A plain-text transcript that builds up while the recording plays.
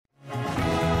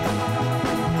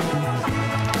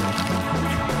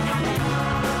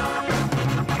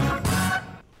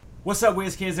What's up,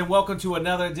 Wiz Kids, and welcome to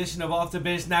another edition of Off the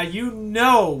Bench. Now, you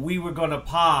know we were going to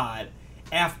pod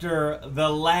after the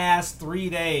last 3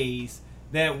 days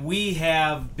that we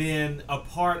have been a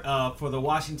part of for the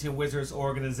Washington Wizards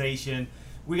organization.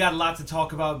 We got a lot to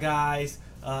talk about, guys.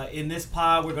 In this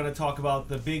pod, we're going to talk about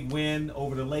the big win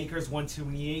over the Lakers,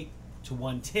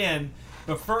 128-110.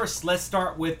 But first, let's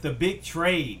start with the big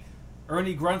trade.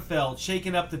 Ernie Grunfeld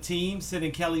shaking up the team,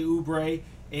 sending Kelly Oubre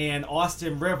and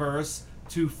Austin Rivers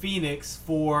to Phoenix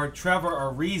for Trevor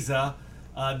Ariza.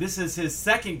 This is his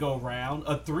second go-round,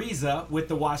 a threesa with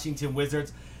the Washington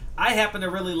Wizards. I happen to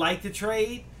really like the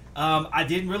trade. I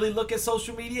didn't really look at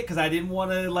social media because I didn't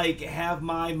want to have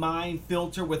my mind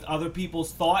filter with other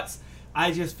people's thoughts.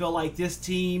 I just feel like this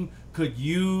team could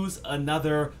use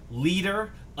another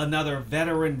leader, another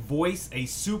veteran voice, a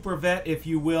super vet, if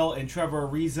you will, in Trevor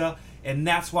Ariza. And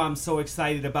that's why I'm so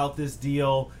excited about this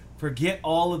deal. Forget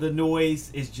all of the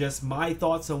noise. It's just my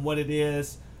thoughts on what it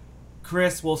is.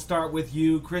 Chris, we'll start with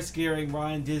you. Chris Gearing,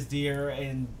 Ryan Disdeer,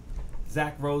 and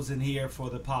Zach Rosen here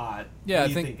for the pod. Yeah, what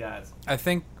do you think, guys? I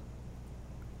think,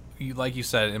 like you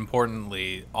said,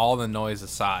 importantly, all the noise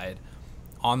aside,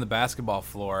 on the basketball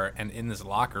floor and in this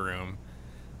locker room,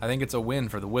 I think it's a win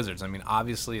for the Wizards. I mean,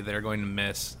 obviously, they're going to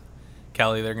miss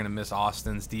Kelly. They're going to miss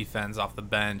Austin's defense off the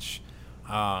bench.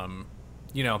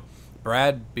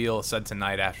 Brad Beal said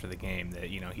tonight after the game that,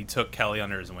 he took Kelly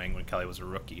under his wing when Kelly was a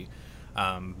rookie.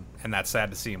 And that's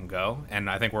sad to see him go. And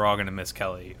I think we're all going to miss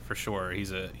Kelly for sure. He's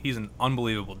an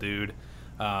unbelievable dude.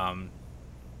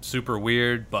 Super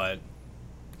weird, but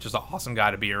just an awesome guy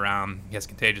to be around. He has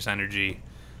contagious energy.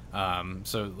 You're going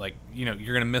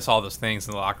to miss all those things,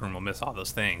 and the locker room will miss all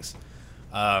those things.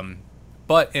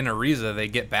 But in Ariza, they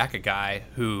get back a guy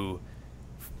who,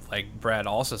 like Brad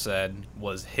also said,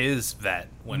 was his vet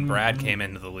when Brad came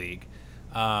into the league.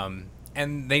 And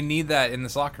they need that in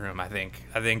this locker room, I think.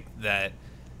 I think that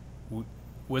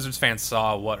Wizards fans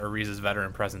saw what Ariza's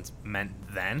veteran presence meant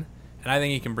then, and I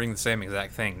think he can bring the same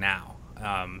exact thing now.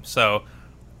 So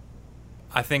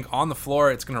I think on the floor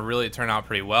it's going to really turn out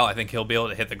pretty well. I think he'll be able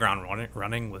to hit the ground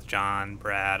running with John,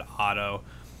 Brad, Otto.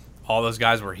 All those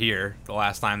guys were here the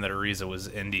last time that Ariza was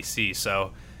in D.C.,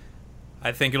 so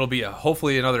I think it'll be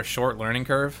hopefully another short learning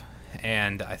curve,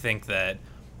 and I think that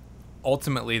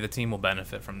ultimately the team will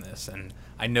benefit from this. And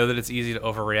I know that it's easy to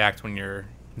overreact when you're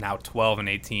now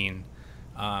 12-18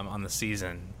 on the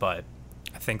season, but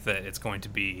I think that it's going to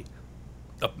be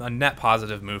a net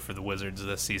positive move for the Wizards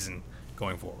this season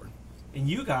going forward. And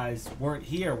you guys weren't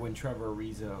here when Trevor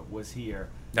Ariza was here.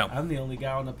 No. I'm the only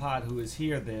guy on the pod who is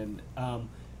here then.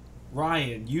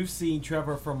 Ryan, you've seen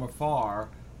Trevor from afar.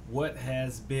 What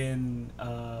has been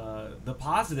the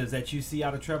positives that you see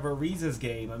out of Trevor Ariza's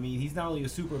game? I mean, he's not only a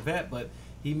super vet, but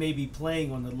he may be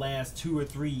playing on the last 2 or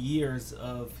 3 years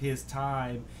of his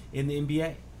time in the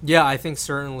NBA. Yeah, I think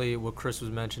certainly what Chris was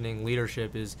mentioning,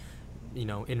 leadership is,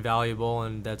 invaluable,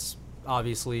 and that's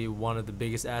obviously one of the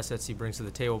biggest assets he brings to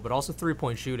the table, but also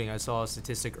three-point shooting. I saw a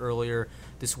statistic earlier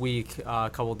this week, a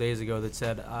couple of days ago, that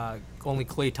said only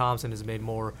Klay Thompson has made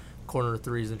more corner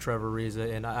threes than Trevor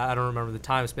Ariza, and I don't remember the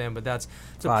time span, but it's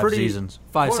 5 seasons.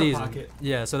 5 seasons.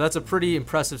 Yeah, so that's a pretty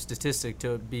impressive statistic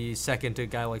to be second to a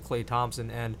guy like Klay Thompson.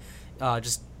 And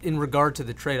just in regard to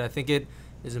the trade, I think it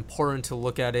is important to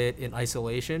look at it in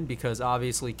isolation because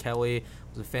obviously Kelly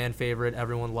was a fan favorite.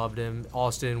 Everyone loved him.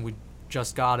 Austin, we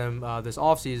just got him this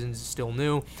offseason, still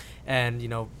new. And,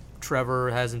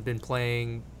 Trevor hasn't been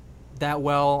playing that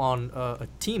well on a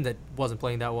team that wasn't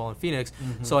playing that well in Phoenix.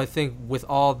 Mm-hmm. So I think with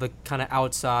all the kind of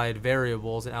outside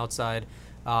variables and outside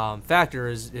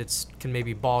factors, it can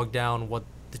maybe bog down what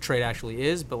the trade actually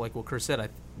is. But like what Chris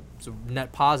said, it's a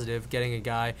net positive getting a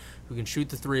guy who can shoot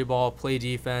the three ball, play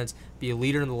defense, be a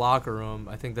leader in the locker room.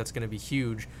 I think that's going to be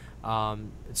huge.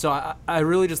 So I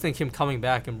really just think him coming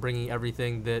back and bringing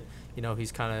everything that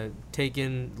he's kind of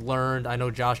taken, learned. I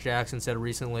know Josh Jackson said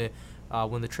recently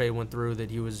when the trade went through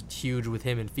that he was huge with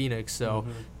him in Phoenix. So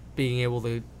being able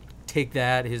to take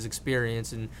that, his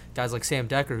experience, and guys like Sam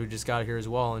Decker who just got here as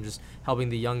well, and just helping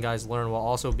the young guys learn while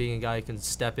also being a guy who can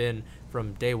step in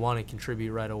from day one and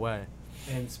contribute right away.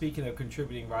 And speaking of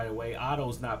contributing right away,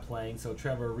 Otto's not playing, so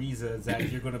Trevor Ariza, Zach,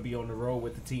 you're going to be on the road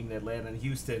with the team in Atlanta and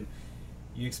Houston.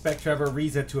 You expect Trevor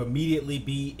Ariza to immediately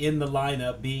be in the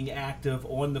lineup, being active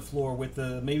on the floor with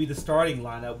maybe the starting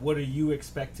lineup. What do you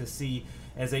expect to see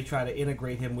as they try to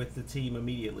integrate him with the team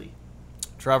immediately?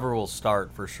 Trevor will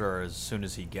start for sure as soon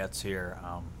as he gets here.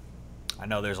 I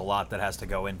know there's a lot that has to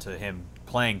go into him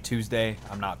playing Tuesday.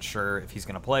 I'm not sure if he's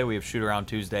going to play. We have shoot-around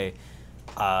Tuesday.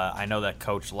 I know that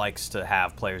coach likes to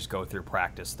have players go through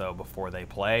practice, though, before they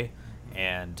play.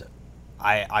 And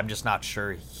I'm just not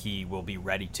sure he will be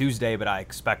ready Tuesday, but I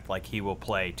expect like he will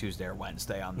play Tuesday or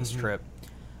Wednesday on this trip.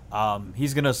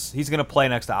 He's gonna play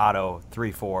next to Otto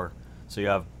 3-4. So you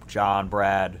have John,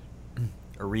 Brad,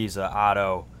 Ariza,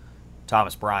 Otto,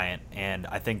 Thomas Bryant, and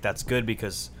I think that's good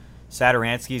because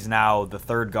Satoransky's now the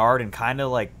third guard, and kind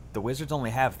of like the Wizards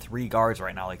only have 3 guards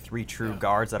right now, like 3 true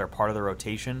guards that are part of the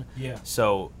rotation. Yeah.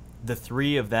 So the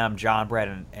 3 of them, John,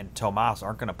 Brad, and Tomas,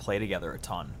 aren't going to play together a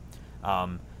ton.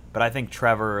 But I think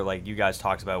Trevor, like you guys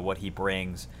talked about what he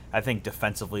brings, I think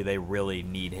defensively they really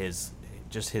need his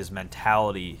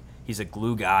mentality. He's a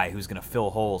glue guy who's going to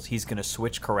fill holes. He's going to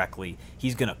switch correctly.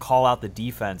 He's going to call out the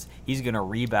defense. He's going to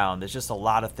rebound. There's just a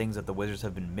lot of things that the Wizards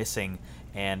have been missing.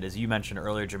 And as you mentioned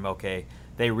earlier, Jamoke,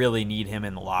 they really need him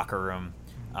in the locker room.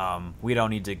 We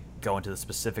don't need to go into the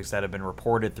specifics that have been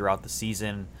reported throughout the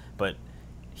season, but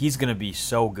he's going to be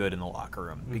so good in the locker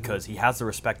room because he has the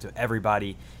respect of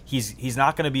everybody. He's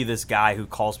not going to be this guy who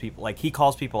calls people, like he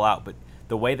calls people out, but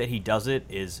the way that he does it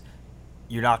is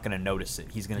you're not going to notice it.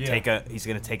 He's going to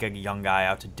take a young guy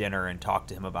out to dinner and talk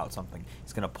to him about something.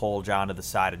 He's going to pull John to the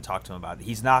side and talk to him about it.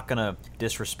 He's not going to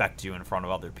disrespect you in front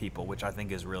of other people, which I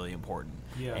think is really important.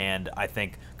 Yeah. And I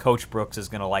think Coach Brooks is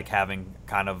going to like having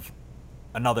kind of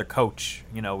another coach.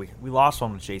 You know, we lost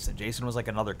one with Jason. Jason was like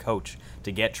another coach.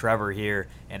 To get Trevor here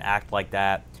and act like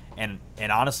that. And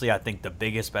honestly, I think the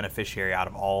biggest beneficiary out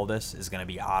of all of this is going to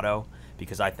be Otto,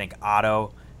 because I think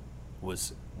Otto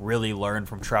was really learned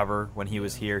from Trevor when he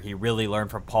was here. He really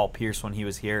learned from Paul Pierce when he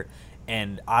was here.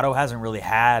 And Otto hasn't really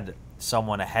had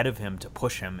someone ahead of him to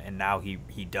push him, and now he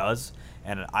does.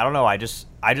 And I don't know, I just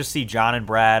see John and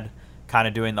Brad kind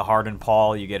of doing the Harden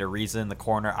Paul. You get Ariza in the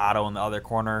corner, Otto in the other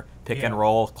corner, pick and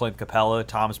roll, Clint Capella,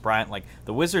 Thomas Bryant. Like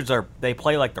the Wizards they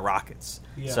play like the Rockets.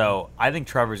 Yeah. So I think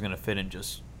Trevor's going to fit in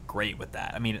just great with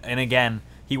that. I mean, and again,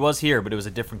 he was here, but it was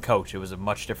a different coach. It was a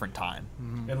much different time.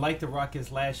 And like the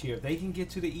Rockets last year, if they can get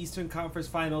to the Eastern Conference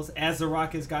Finals as the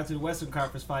Rockets got to the Western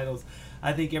Conference Finals,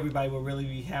 I think everybody will really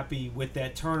be happy with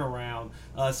that turnaround.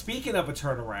 Speaking of a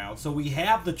turnaround, so we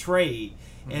have the trade,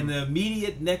 and the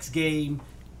immediate next game,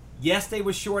 yes, they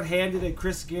were shorthanded, and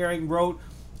Chris Gehring wrote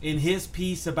in his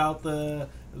piece about the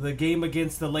game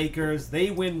against the Lakers.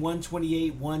 They win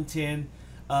 128-110.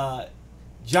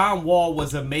 John Wall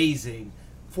was amazing.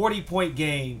 40-point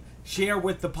game. Share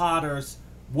with the Potters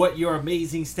what your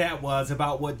amazing stat was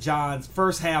about what John's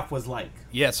first half was like.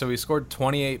 Yeah, so he scored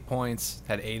 28 points,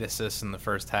 had 8 assists in the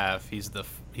first half. He's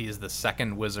the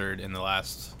second Wizard in the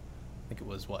last, I think it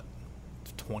was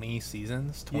 20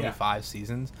 seasons, 25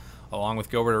 seasons, along with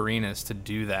Gilbert Arenas to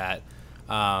do that.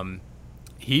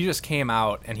 He just came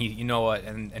out and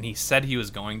and he said he was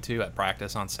going to at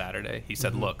practice on Saturday. He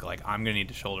said, "Look, like I'm going to need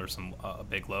to shoulder a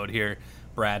big load here.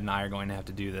 Brad and I are going to have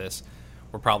to do this.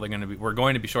 We're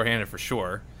going to be shorthanded for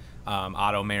sure.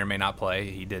 Otto may or may not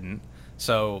play. He didn't.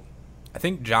 So I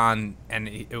think John, and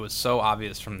it was so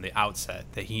obvious from the outset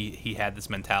that he had this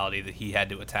mentality that he had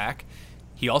to attack.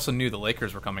 He also knew the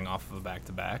Lakers were coming off of a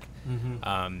back-to-back,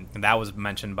 and that was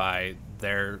mentioned by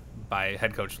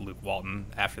head coach Luke Walton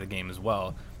after the game as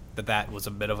well, that was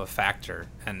a bit of a factor.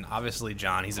 And obviously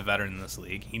John, he's a veteran in this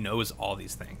league. He knows all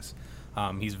these things.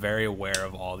 He's very aware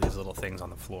of all these little things on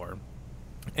the floor.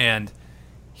 And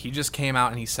he just came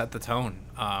out and he set the tone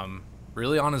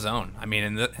really on his own. I mean,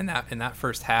 in that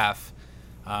first half,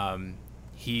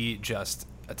 he just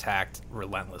attacked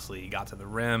relentlessly. He got to the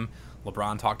rim.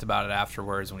 LeBron talked about it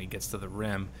afterwards. When he gets to the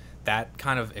rim, that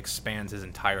kind of expands his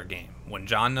entire game. When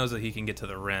John knows that he can get to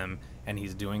the rim and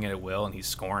he's doing it at will and he's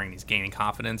scoring, he's gaining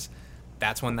confidence,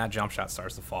 that's when that jump shot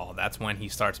starts to fall. That's when he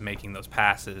starts making those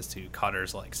passes to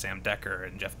cutters like Sam Decker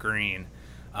and Jeff Green,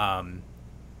 and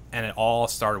it all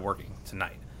started working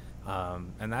tonight.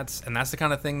 And that's the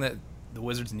kind of thing that the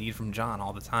Wizards need from John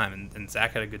all the time. And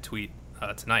Zach had a good tweet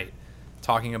tonight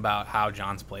talking about how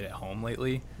John's played at home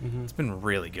lately. It's been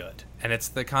really good, and it's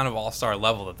the kind of all-star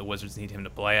level that the Wizards need him to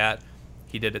play at.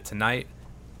 He did it tonight.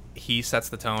 He sets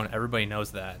the tone. Everybody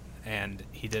knows that, and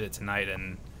he did it tonight,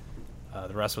 and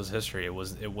the rest was history. It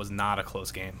was not a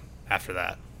close game after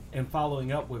that. And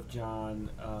following up with John,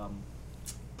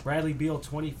 Bradley Beal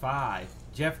 25,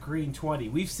 Jeff Green 20.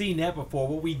 We've seen that before.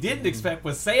 What we didn't expect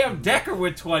was Sam Decker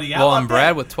with 20. Well, and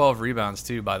Brad with 12 rebounds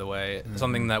too, by the way.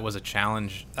 Something that was a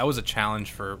challenge. That was a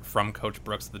challenge from Coach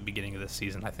Brooks at the beginning of this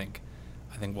season. I think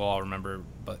we'll all remember.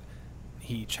 But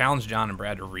he challenged John and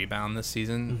Brad to rebound this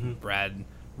season. Brad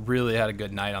really had a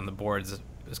good night on the boards. It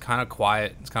was kind of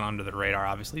quiet. It's kind of under the radar.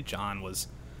 Obviously, John was,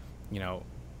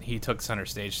 he took center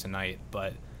stage tonight,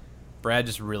 but Brad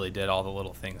just really did all the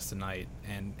little things tonight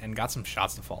and got some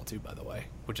shots to fall too, by the way,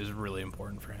 which is really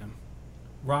important for him.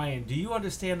 Ryan, do you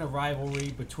understand the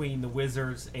rivalry between the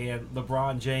Wizards and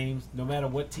LeBron James, no matter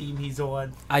what team he's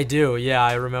on? I do, yeah.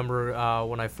 I remember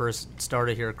when I first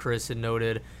started here, Chris had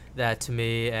noted that to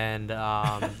me, and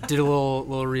did a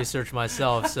little research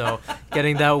myself. So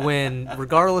getting that win,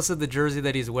 regardless of the jersey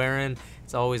that he's wearing,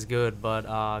 it's always good. But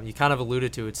you kind of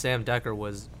alluded to it. Sam Dekker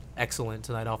was excellent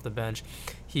tonight off the bench.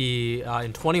 He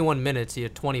in 21 minutes he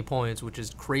had 20 points, which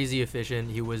is crazy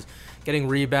efficient. He was getting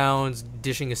rebounds,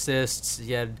 dishing assists.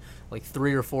 He had like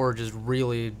 3 or 4 just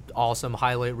really awesome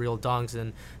highlight reel dunks,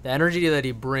 and the energy that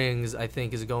he brings, I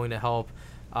think, is going to help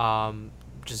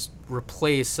just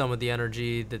replace some of the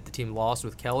energy that the team lost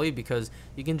with Kelly, because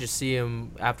you can just see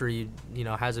him after he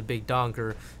has a big dunk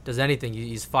or does anything,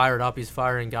 he's fired up, he's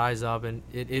firing guys up, and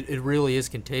it really is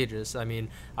contagious. I mean,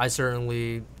 I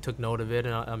certainly took note of it,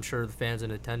 and I'm sure the fans in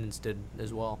attendance did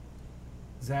as well.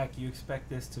 Zach, you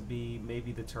expect this to be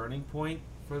maybe the turning point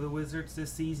for the Wizards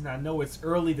this season? I know it's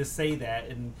early to say that,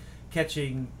 and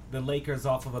catching the Lakers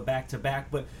off of a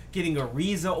back-to-back, but getting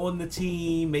Ariza on the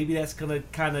team, maybe that's going to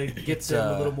kind of get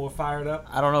them a little more fired up?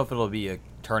 I don't know if it'll be a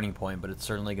turning point, but it's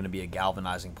certainly going to be a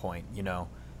galvanizing point. You know,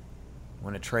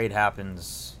 when a trade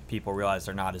happens, people realize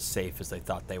they're not as safe as they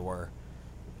thought they were.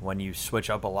 When you switch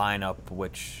up a lineup,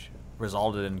 which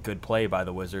resulted in good play by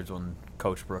the Wizards when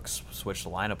Coach Brooks switched the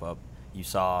lineup up, you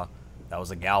saw that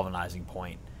was a galvanizing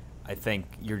point. I think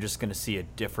you're just going to see a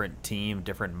different team,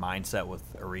 different mindset with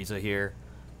Ariza here.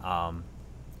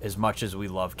 As much as we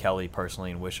love Kelly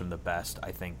personally and wish him the best,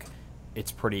 I think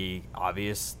it's pretty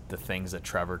obvious the things that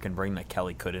Trevor can bring that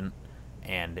Kelly couldn't.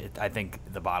 And I think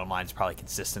the bottom line is probably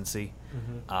consistency.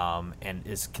 And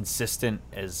as consistent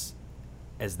as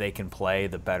they can play,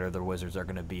 the better the Wizards are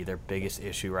going to be. Their biggest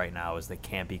issue right now is they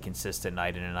can't be consistent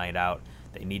night in and night out.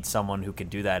 They need someone who can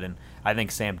do that, and I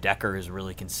think Sam Dekker is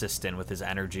really consistent with his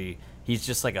energy. He's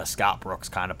just like a Scott Brooks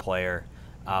kind of player.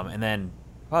 And then,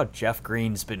 Jeff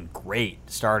Green's been great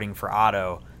starting for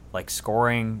Otto, like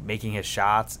scoring, making his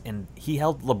shots, and he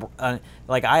held LeBron.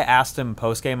 Like I asked him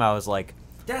post game, I was like,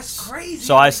 "That's crazy."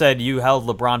 So I said, "You held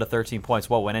LeBron to 13 points.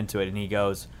 What went into it?" And he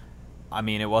goes, "I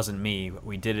mean, it wasn't me.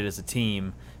 We did it as a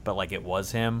team, but like it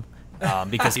was him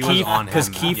because He was on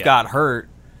him. Keith Yeah. got hurt."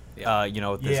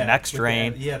 With his neck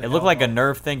strain. the It looked like a elbow.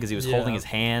 nerve thing because he was holding his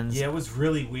hands. Yeah, it was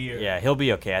really weird. Yeah, he'll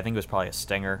be okay. I think it was probably a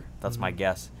stinger. That's my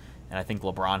guess. And I think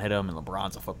LeBron hit him, and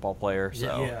LeBron's a football player.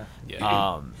 So,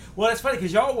 Yeah. Well, it's funny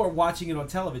because y'all were watching it on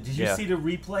television. Did you Yeah. see the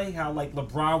replay? How like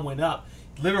LeBron went up?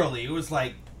 Literally, it was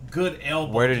like good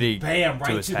elbow. Where did he- Bam! to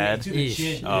Right his head? to the Eesh.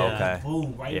 chin. Oh, Yeah. okay.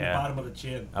 Boom! Right in the Yeah. bottom of the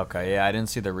chin. Okay, yeah, I didn't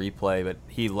see the replay, but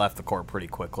he left the court pretty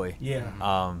quickly.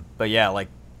 Yeah. But yeah, like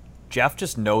Jeff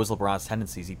just knows LeBron's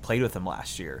tendencies. He played with him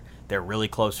last year. They're really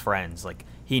close friends. Like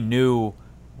he knew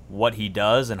what he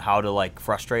does and how to like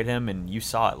frustrate him, and you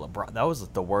saw it. LeBron, that was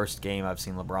the worst game I've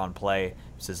seen LeBron play. It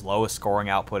was his lowest scoring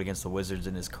output against the Wizards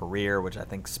in his career, which I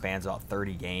think spans about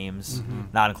 30 games,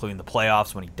 not including the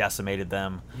playoffs when he decimated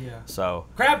them. Yeah. So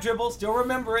Crab dribble. Still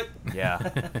remember it. yeah,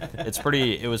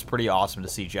 it was pretty awesome to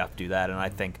see Jeff do that, and I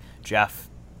think Jeff,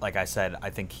 like I said, I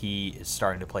think he is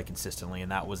starting to play consistently,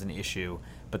 and that was an issue.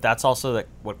 But that's also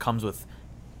what comes with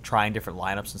trying different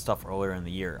lineups and stuff earlier in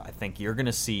the year. I think you're going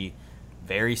to see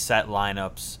very set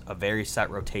lineups, a very set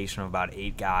rotation of about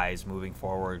 8 guys moving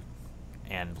forward,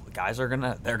 and guys they're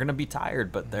gonna be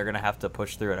tired, but they're gonna have to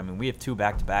push through it. I mean, we have 2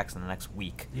 back-to-backs in the next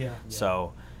week. Yeah.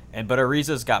 So, but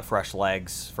Ariza's got fresh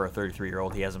legs for a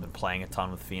 33-year-old. He hasn't been playing a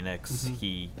ton with Phoenix.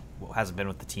 He hasn't been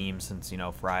with the team since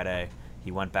Friday.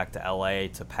 He went back to LA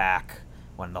to pack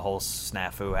when the whole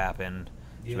snafu happened,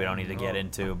 which we don't need to get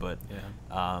into. But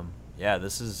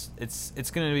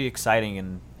it's going to be exciting,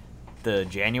 and the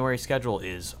January schedule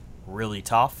is really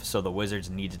tough, so the Wizards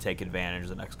need to take advantage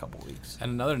the next couple weeks.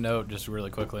 And another note, just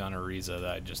really quickly on Ariza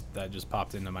that just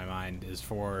popped into my mind is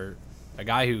for a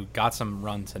guy who got some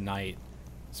run tonight.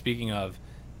 Speaking of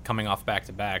coming off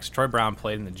back-to-backs, Troy Brown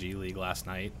played in the G League last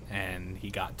night, and he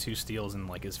got 2 steals in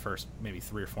like his first maybe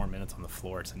 3 or 4 minutes on the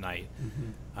floor tonight.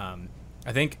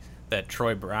 I think that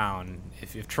Troy Brown,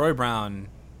 if Troy Brown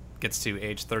gets to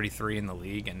age 33 in the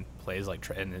league and plays like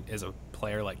and is a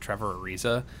player like Trevor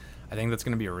Ariza, I think that's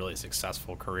going to be a really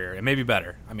successful career. It may be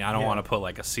better. I mean, I don't want to put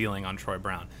like a ceiling on Troy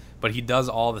Brown, but he does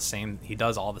all the same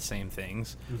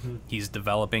things. He's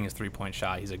developing his 3-point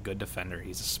shot. He's a good defender.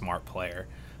 He's a smart player.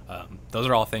 Those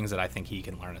are all things that I think he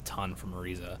can learn a ton from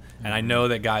Ariza. And I know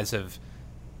that guys have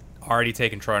already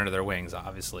taken Troy under their wings,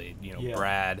 obviously.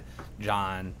 Brad,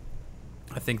 John.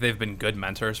 I think they've been good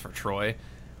mentors for Troy.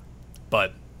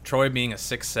 But Troy being a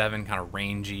 6'7", kind of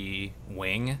rangy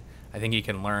wing, I think he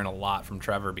can learn a lot from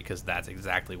Trevor because that's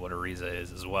exactly what Ariza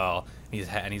is as well.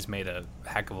 He's made a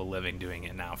heck of a living doing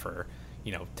it now for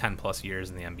 10 plus years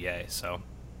in the NBA. So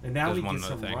And now there's he one gets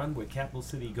other some thing. run with Capital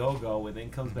City Go-Go and then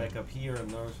comes back up here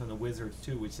and learns from the Wizards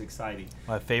too, which is exciting.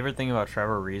 My favorite thing about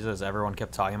Trevor Ariza is everyone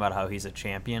kept talking about how he's a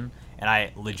champion, and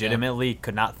I legitimately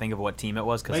could not think of what team it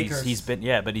was because Lakers. he's been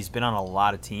but he's been on a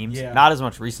lot of teams, Yeah. not as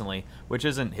much recently, which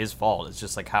isn't his fault. It's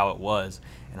just like how it was,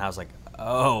 and I was like,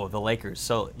 oh, the Lakers.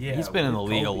 So Yeah, he's been in the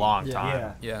with league a Kobe. long Yeah. time.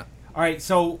 Yeah. Yeah. All right,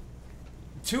 so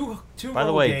two By the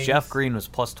road way, games. Jeff Green was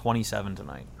plus 27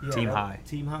 tonight, Yeah, team that- high.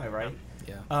 Team high, right?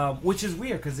 Yeah. Which is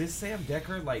weird because is Sam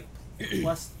Decker like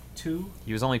 +2?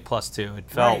 He was only plus 2. It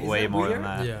felt Right, is way that more weird? than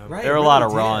that. Yeah. Right, There were it a lot really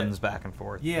of did. runs back and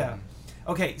forth. Yeah.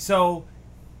 Okay, so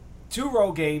 2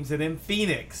 road games and in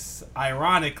Phoenix,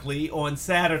 ironically, on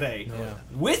Saturday. Yeah.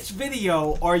 Which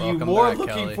video are you Welcome more back,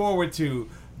 looking Kelly. forward to?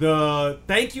 The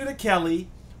thank you to Kelly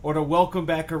or the welcome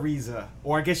back Ariza?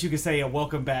 Or I guess you could say a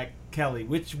welcome back Kelly.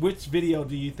 Which video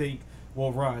do you think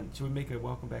will run? Should we make a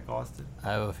welcome back Austin?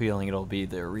 I have a feeling it'll be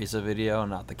the Ariza video,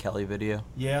 not the Kelly video.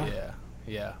 Yeah?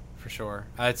 Yeah, for sure.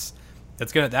 That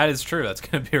is true. That's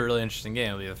gonna be a really interesting game.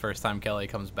 It'll be the first time Kelly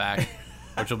comes back,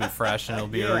 which will be fresh, and it'll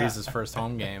be Yeah. Ariza's first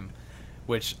home game.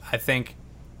 Which I think,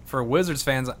 for Wizards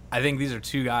fans, I think these are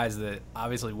two guys that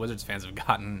obviously Wizards fans have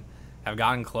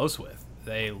gotten close with.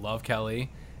 They love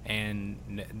Kelly,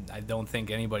 and I don't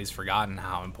think anybody's forgotten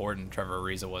how important Trevor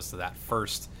Ariza was to that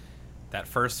first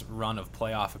run of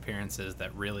playoff appearances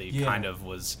that really Yeah. kind of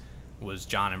was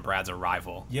John and Brad's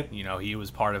arrival. Yep. He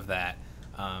was part of that,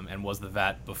 and was the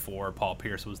vet before Paul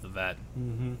Pierce was the vet.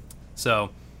 Mm-hmm. So,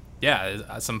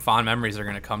 yeah, some fond memories are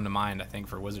going to come to mind, I think,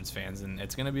 for Wizards fans, and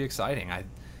it's going to be exciting. I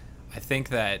think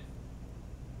that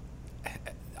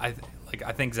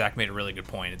I think Zach made a really good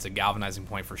point. It's a galvanizing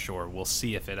point for sure. We'll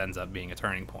see if it ends up being a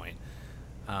turning point.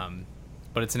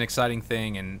 But it's an exciting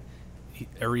thing, and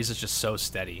Ariza's just so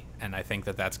steady, and I think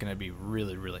that that's going to be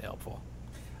really, really helpful.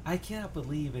 I cannot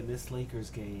believe in this Lakers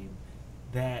game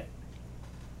that,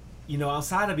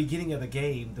 outside of the beginning of the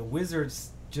game, the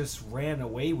Wizards just ran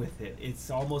away with it. It's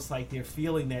almost like they're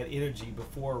feeling that energy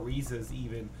before Ariza's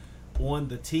even on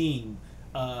the team.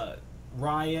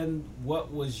 Ryan,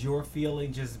 what was your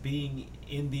feeling just being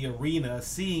in the arena,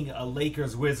 seeing a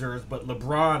Lakers-Wizards, but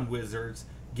LeBron-Wizards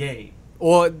game?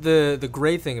 Well, the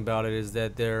great thing about it is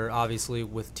that they're obviously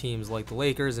with teams like the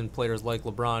Lakers and players like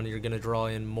LeBron, you're going to draw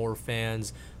in more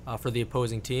fans for the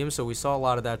opposing team. So we saw a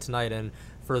lot of that tonight, and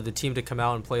for the team to come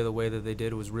out and play the way that they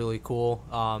did was really cool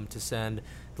to send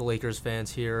the Lakers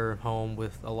fans here home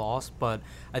with a loss. But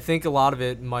I think a lot of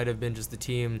it might have been just the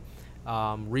team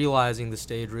realizing the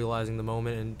stage, realizing the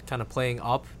moment, and kind of playing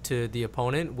up to the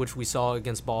opponent, which we saw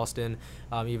against Boston,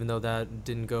 even though that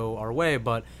didn't go our way.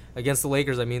 But against the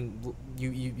Lakers, I mean,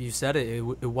 you said it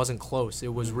wasn't close.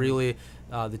 It was really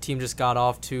the team just got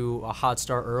off to a hot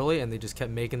start early, and they just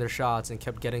kept making their shots and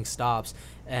kept getting stops.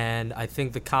 And I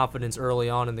think the confidence early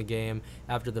on in the game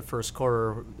after the first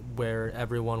quarter, where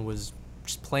everyone was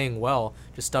just playing well,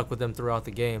 just stuck with them throughout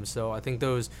the game. So I think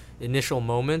those initial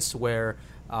moments where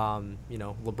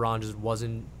LeBron just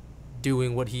wasn't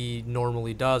doing what he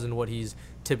normally does and what he's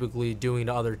typically doing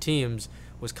to other teams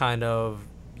was kind of,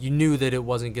 you knew that it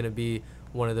wasn't going to be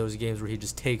one of those games where he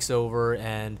just takes over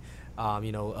and,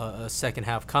 a second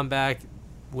half comeback.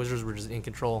 Wizards were just in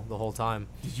control the whole time.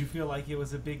 Did you feel like it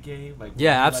was a big game? Like,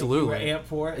 Yeah, you absolutely. were amped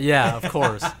for it? Yeah, of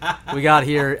course. We got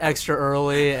here extra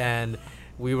early, and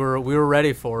we were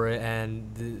ready for it,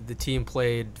 and the team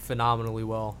played phenomenally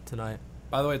well tonight.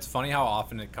 By the way, it's funny how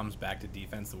often it comes back to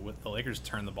defense. The Lakers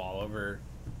turned the ball over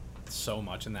so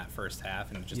much in that first half,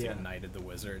 and it just ignited the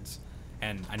Wizards.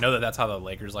 And I know that that's how the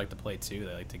Lakers like to play too.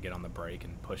 They like to get on the break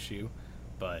and push you,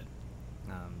 but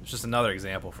it's just another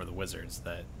example for the Wizards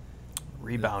that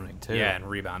Rebounding, too. Yeah, and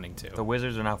rebounding too. The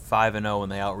Wizards are now 5-0 when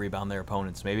they out-rebound their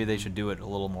opponents. Maybe they should do it a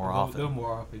little more often. A little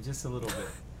more often, just a little bit.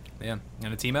 Yeah,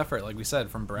 and a team effort, like we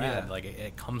said, from Brad. Yeah. Like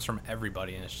it comes from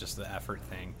everybody, and it's just the effort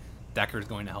thing. Decker's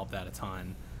going to help that a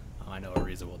ton. I know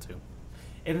Ariza will too.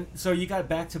 And so you got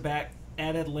back-to-back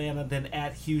at Atlanta, then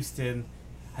at Houston.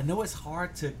 I know it's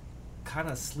hard to kind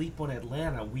of sleep on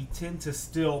Atlanta. We tend to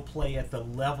still play at the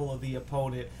level of the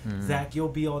opponent. Mm-hmm. Zach, you'll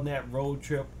be on that road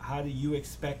trip. How do you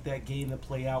expect that game to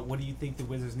play out? What do you think the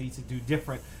Wizards need to do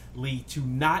differently to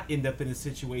not end up in a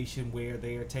situation where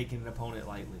they are taking an opponent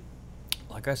lightly?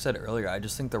 Like I said earlier, I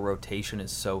just think the rotation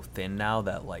is so thin now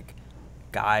that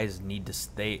guys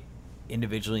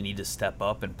individually need to step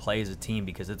up and play as a team,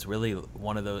 because it's really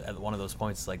one of those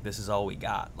points. This is all we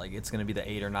got. It's going to be the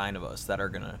 8 or 9 of us that are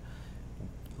going to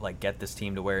get this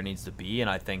team to where it needs to be. And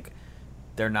I think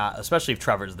they're not, especially if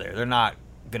Trevor's there, they're not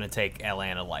going to take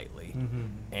Atlanta lightly. Mm-hmm.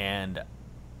 And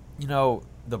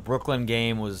the Brooklyn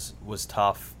game was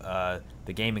tough.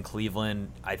 The game in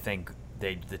Cleveland, I think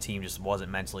the team just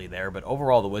wasn't mentally there. But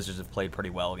overall, the Wizards have played pretty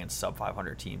well against sub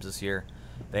 500 teams this year.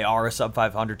 They are a sub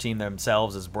 500 team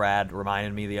themselves, as Brad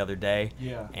reminded me the other day.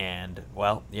 Yeah. And,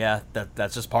 well, yeah,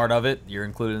 that's just part of it. You're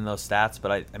included in those stats.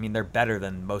 But, I mean, they're better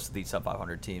than most of these sub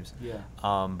 500 teams. Yeah.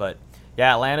 But,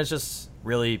 yeah, Atlanta's just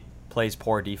really plays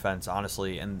poor defense,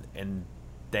 honestly. And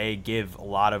they give a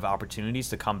lot of opportunities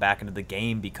to come back into the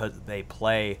game because they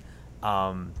play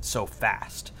so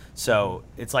fast. So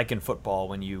it's like in football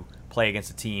when you play against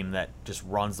a team that just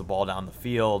runs the ball down the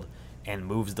field and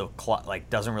moves the clock, like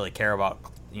doesn't really care about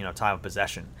time of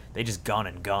possession. They just gun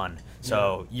and gun.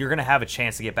 So you're gonna have a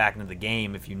chance to get back into the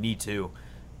game if you need to.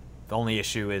 The only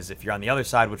issue is if you're on the other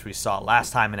side, which we saw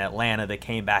last time in Atlanta, they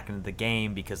came back into the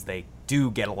game because they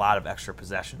do get a lot of extra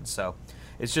possessions. So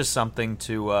it's just something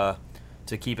to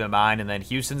keep in mind. And then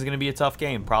Houston's going to be a tough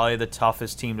game, probably the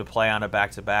toughest team to play on a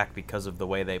back-to-back because of the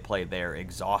way they play. They're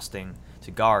exhausting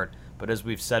to guard. But as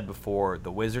we've said before,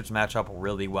 the Wizards match up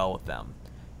really well with them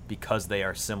because they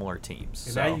are similar teams.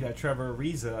 And so, now you got Trevor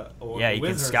Ariza. he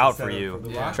can scout for you.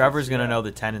 Trevor's going to know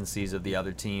the tendencies of the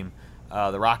other team.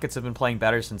 The Rockets have been playing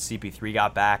better since CP3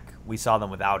 got back. We saw them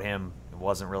without him. It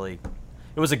was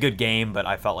a good game, but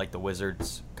I felt like the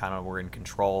Wizards kind of were in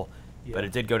control. Yeah. But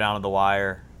it did go down to the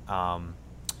wire.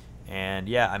 And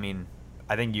yeah, I mean,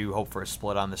 I think you hope for a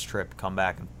split on this trip, come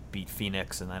back and beat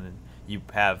Phoenix, and then you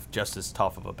have just as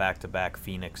tough of a back-to-back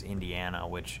Phoenix, Indiana,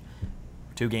 which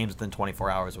 2 games within 24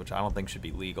 hours, which I don't think should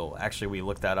be legal. Actually, we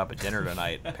looked that up at dinner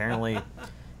tonight. Apparently,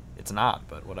 it's not,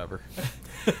 but whatever.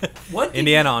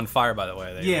 Indiana on fire, by the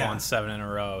way. They won 7 in a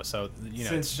row. So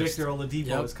since Victor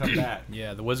Oladipo has come back.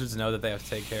 Yeah, the Wizards know that they have to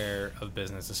take care of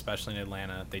business, especially in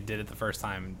Atlanta. They did it the first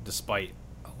time, despite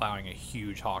allowing a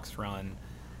huge Hawks run.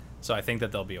 So I think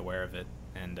that they'll be aware of it,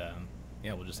 and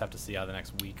we'll just have to see how the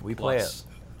next week. I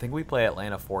think we play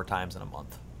Atlanta 4 times in a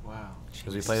month. Wow.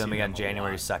 Because we play them again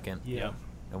January 2nd. Yeah.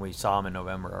 And we saw them in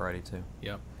November already too.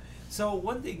 Yep. So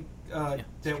one thing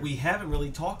that we haven't really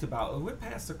talked about, we're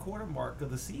past the quarter mark of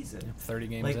the season. 30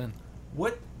 games in.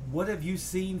 What have you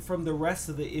seen from the rest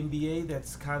of the NBA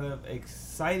that's kind of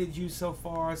excited you so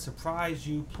far, surprised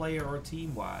you, player or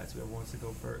team wise? Whoever wants to go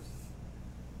first.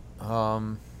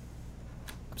 I'm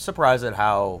surprised at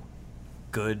how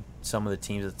good some of the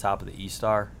teams at the top of the East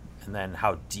are, and then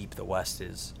how deep the West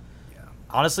is. Yeah.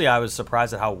 Honestly, I was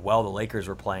surprised at how well the Lakers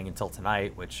were playing until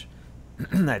tonight, which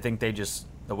I think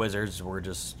the Wizards were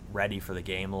just ready for the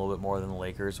game a little bit more than the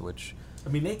Lakers, which I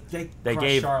mean, they gave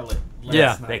crushed Charlotte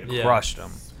last night. They crushed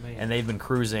them. Man. And they've been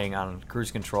cruising on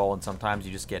cruise control, and sometimes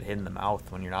you just get hit in the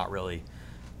mouth when you're not really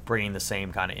bringing the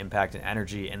same kind of impact and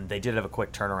energy. And they did have a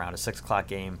quick turnaround, a 6 o'clock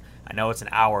game. I know it's an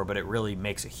hour, but it really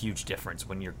makes a huge difference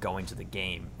when you're going to the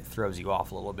game. It throws you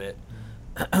off a little bit.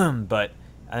 But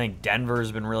I think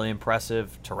Denver's been really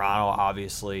impressive. Toronto,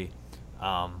 obviously.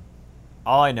 All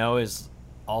I know is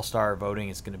all-star voting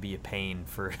is going to be a pain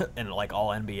for in like all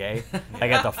NBA.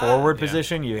 Like at the forward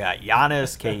position, you got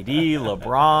Giannis, KD,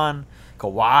 LeBron,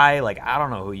 Kawhi. Like I don't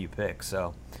know who you pick.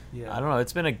 So I don't know.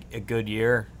 It's been a good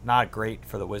year. Not great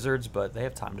for the Wizards, but they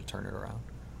have time to turn it around.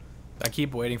 I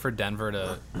keep waiting for Denver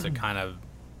to kind of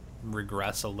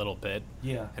regress a little bit.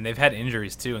 Yeah. And they've had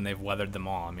injuries too, and they've weathered them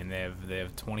all. I mean, they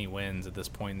have 20 wins at this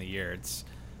point in the year. It's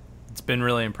been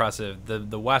really impressive.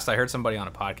 The West, I heard somebody on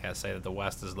a podcast say that the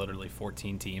West is literally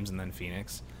 14 teams and then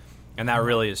Phoenix. And that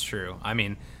really is true. I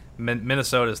mean,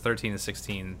 Minnesota is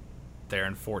 13-16. They're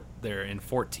in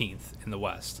 14th in the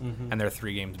West, and they're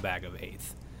 3 games back of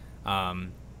 8th.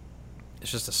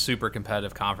 It's just a super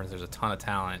competitive conference. There's a ton of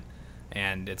talent,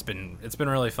 and it's been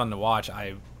really fun to watch.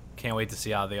 I can't wait to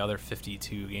see how the other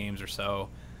 52 games or so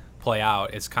play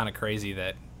out. It's kind of crazy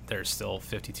that there's still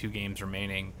 52 games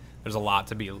remaining. There's a lot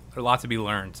to be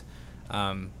learned.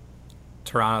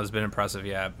 Toronto's been impressive.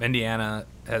 Yeah, Indiana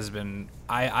has been.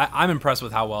 I'm impressed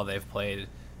with how well they've played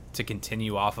to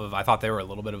continue off of. I thought they were a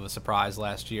little bit of a surprise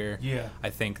last year. Yeah. I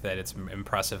think that it's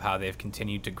impressive how they've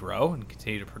continued to grow and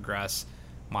continue to progress.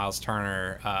 Miles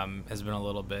Turner has been a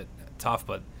little bit tough,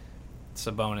 but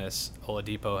Sabonis,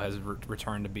 Oladipo has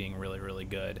returned to being really, really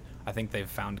good. I think they've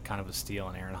found kind of a steal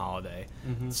in Aaron Holiday.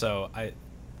 So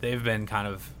they've been kind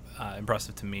of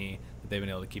impressive to me that they've been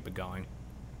able to keep it going.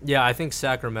 Yeah, I think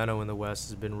Sacramento in the West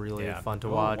has been really fun to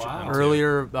watch. Wow.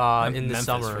 Earlier in the Memphis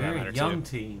summer, for that matter, young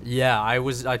too. team. yeah,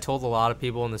 I told a lot of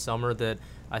people in the summer that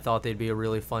I thought they'd be a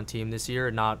really fun team this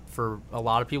year. Not for a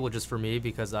lot of people, just for me,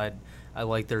 because I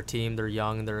like their team. They're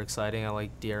young, they're exciting. I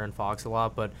like De'Aaron Fox a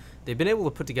lot, but they've been able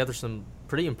to put together some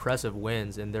pretty impressive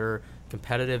wins, and they're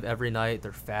competitive every night.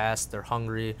 They're fast, they're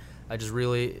hungry.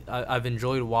 I've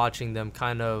enjoyed watching them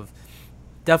kind of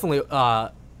definitely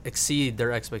exceed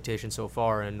their expectations so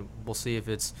far, and we'll see if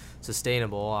it's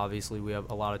sustainable. Obviously, we have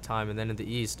a lot of time. And then in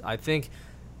the East, I think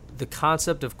the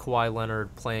concept of Kawhi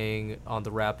Leonard playing on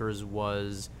the Raptors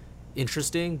was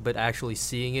interesting, but actually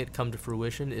seeing it come to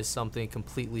fruition is something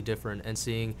completely different, and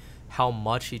seeing how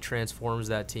much he transforms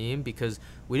that team, because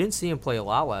we didn't see him play a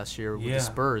lot last year with the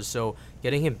Spurs. So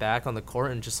getting him back on the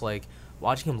court and just like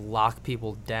watching him lock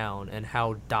people down and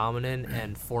how dominant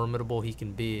and formidable he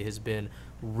can be has been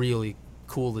really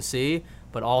cool to see.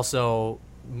 But also,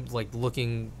 like,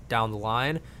 looking down the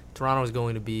line, Toronto is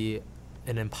going to be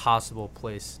an impossible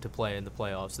place to play in the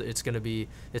playoffs.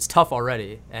 It's tough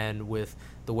already, and with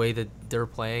the way that they're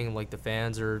playing, like, the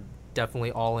fans are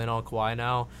definitely all in on Kawhi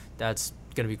now. That's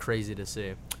going to be crazy to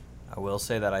see. I will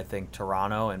say that I think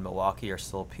Toronto and Milwaukee are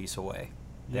still a piece away.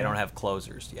 They don't have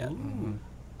closers yet. Ooh.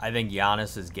 I think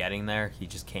Giannis is getting there. He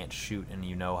just can't shoot, and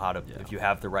you know how to. Yeah. If you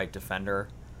have the right defender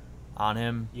on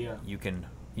him, Yeah. you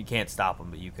can't stop him,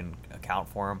 but you can account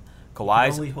for him. Can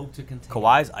Kawhi's only hope to contain.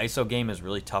 ISO game is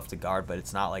really tough to guard, but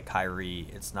it's not like Kyrie.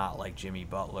 It's not like Jimmy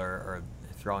Butler or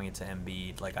throwing it to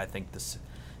Embiid. Like, I think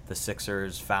the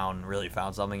Sixers found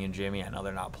something in Jimmy. I know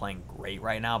they're not playing great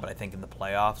right now, but I think in the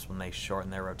playoffs, when they shorten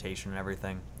their rotation and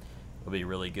everything, it'll be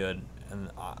really good.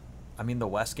 And I mean, the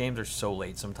West games are so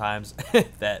late sometimes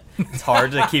that it's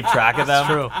hard to keep track of them.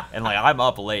 True. And like, I'm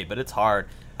up late, but it's hard.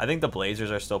 I think the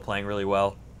Blazers are still playing really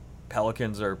well.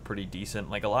 Pelicans are pretty decent.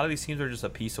 Like, a lot of these teams are just a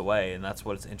piece away, and that's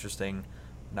what's interesting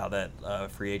now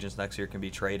that free agents next year can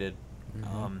be traded.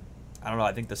 Mm-hmm. I don't know.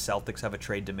 I think the Celtics have a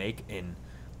trade to make in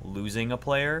losing a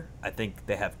player. I think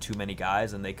they have too many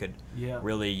guys, and they could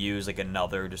really use like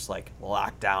another just like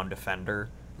lockdown defender,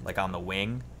 like on the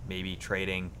wing, maybe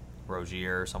trading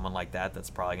Rozier or someone like that. That's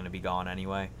probably going to be gone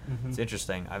anyway. Mm-hmm. It's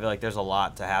interesting. I feel like there's a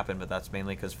lot to happen, but that's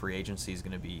mainly because free agency is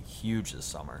going to be huge this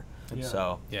summer. Yeah.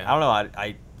 So Yeah. I don't know.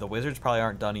 I the Wizards probably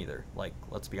aren't done either. Like,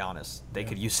 let's be honest, they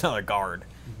could use another guard.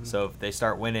 Mm-hmm. So if they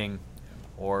start winning,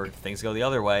 or if things go the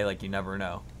other way, like, you never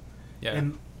know. Yeah.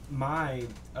 And mine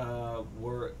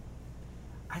were.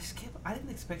 I didn't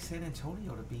expect San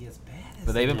Antonio to be as bad as.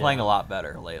 But they've been Yeah. playing a lot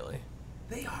better lately.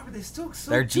 They are, but they're still so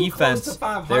Their too defense- close to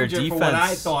 500 their for what I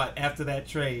defense- thought after that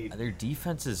trade. Their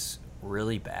defense is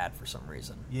really bad for some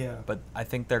reason. Yeah. But I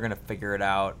think they're going to figure it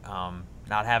out.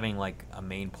 Not having like a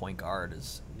main point guard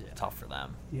is tough for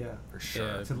them, Yeah. for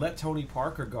sure. Yeah. To let Tony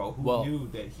Parker go, who Well, knew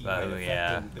that he But might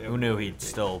yeah, affect them? who knew he'd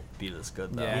still be this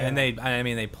good though? Yeah, and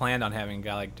they planned on having a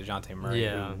guy like DeJounte Murray,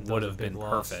 Yeah, that who was would a have big been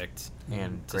loss. perfect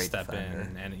And to great step defender.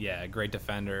 in, and great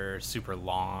defender, super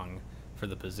long for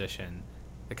the position.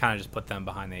 They kind of just put them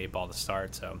behind the 8 ball to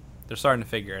start, so they're starting to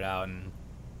figure it out. And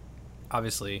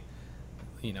obviously,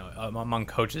 among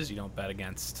coaches, you don't bet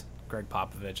against Greg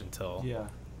Popovich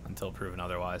until proven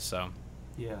otherwise. So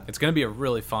Yeah. it's going to be a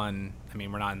really fun. I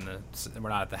mean, we're not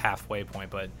at the halfway point,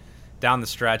 but down the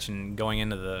stretch and going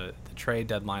into the trade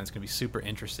deadline, it's going to be super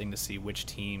interesting to see which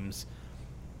teams,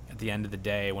 at the end of the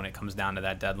day, when it comes down to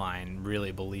that deadline,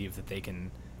 really believe that they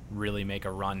can really make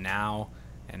a run now,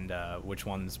 and which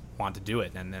ones want to do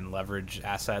it, and then leverage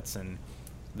assets and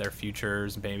their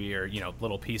futures, maybe, or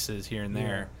little pieces here and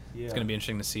there. Yeah. It's going to be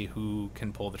interesting to see who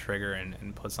can pull the trigger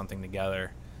and put something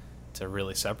together to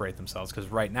really separate themselves, because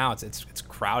right now it's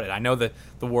crowded. I know that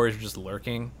the Warriors are just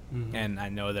lurking, and I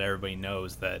know that everybody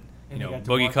knows that And you got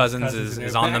Boogie DeMarcus Cousins Cousins in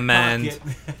is their on the back mend.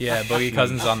 pocket. Yeah, Boogie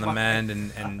Cousins is on the mend,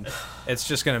 and it's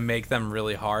just going to make them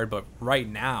really hard. But right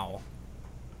now,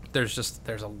 there's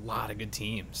a lot of good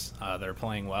teams that are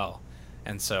playing well,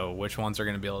 and so which ones are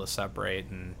going to be able to separate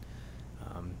and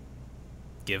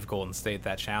give Golden State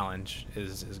that challenge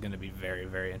is going to be very,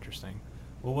 very interesting.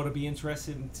 Well, what'll be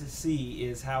interesting to see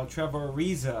is how Trevor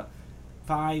Ariza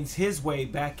finds his way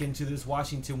back into this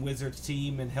Washington Wizards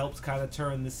team and helps kind of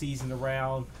turn the season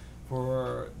around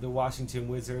for the Washington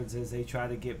Wizards as they try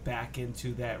to get back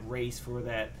into that race for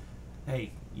that.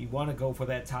 Hey, you want to go for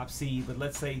that top seed, but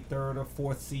let's say 3rd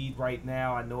or 4th seed right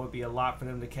now. I know it'd be a lot for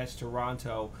them to catch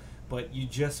Toronto, but you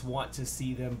just want to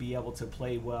see them be able to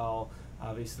play well.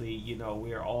 Obviously,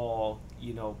 we're all,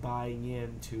 buying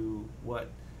into what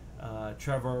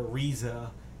Trevor Ariza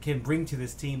can bring to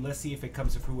this team. Let's see if it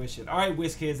comes to fruition. All right,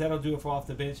 WizKids, that'll do it for Off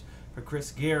the Bench. For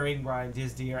Chris Gehring, Ryan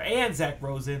Disdeer, and Zach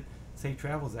Rosen. Safe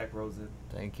travels, Zach Rosen.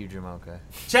 Thank you, Jamoke.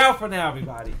 Ciao for now,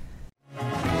 everybody.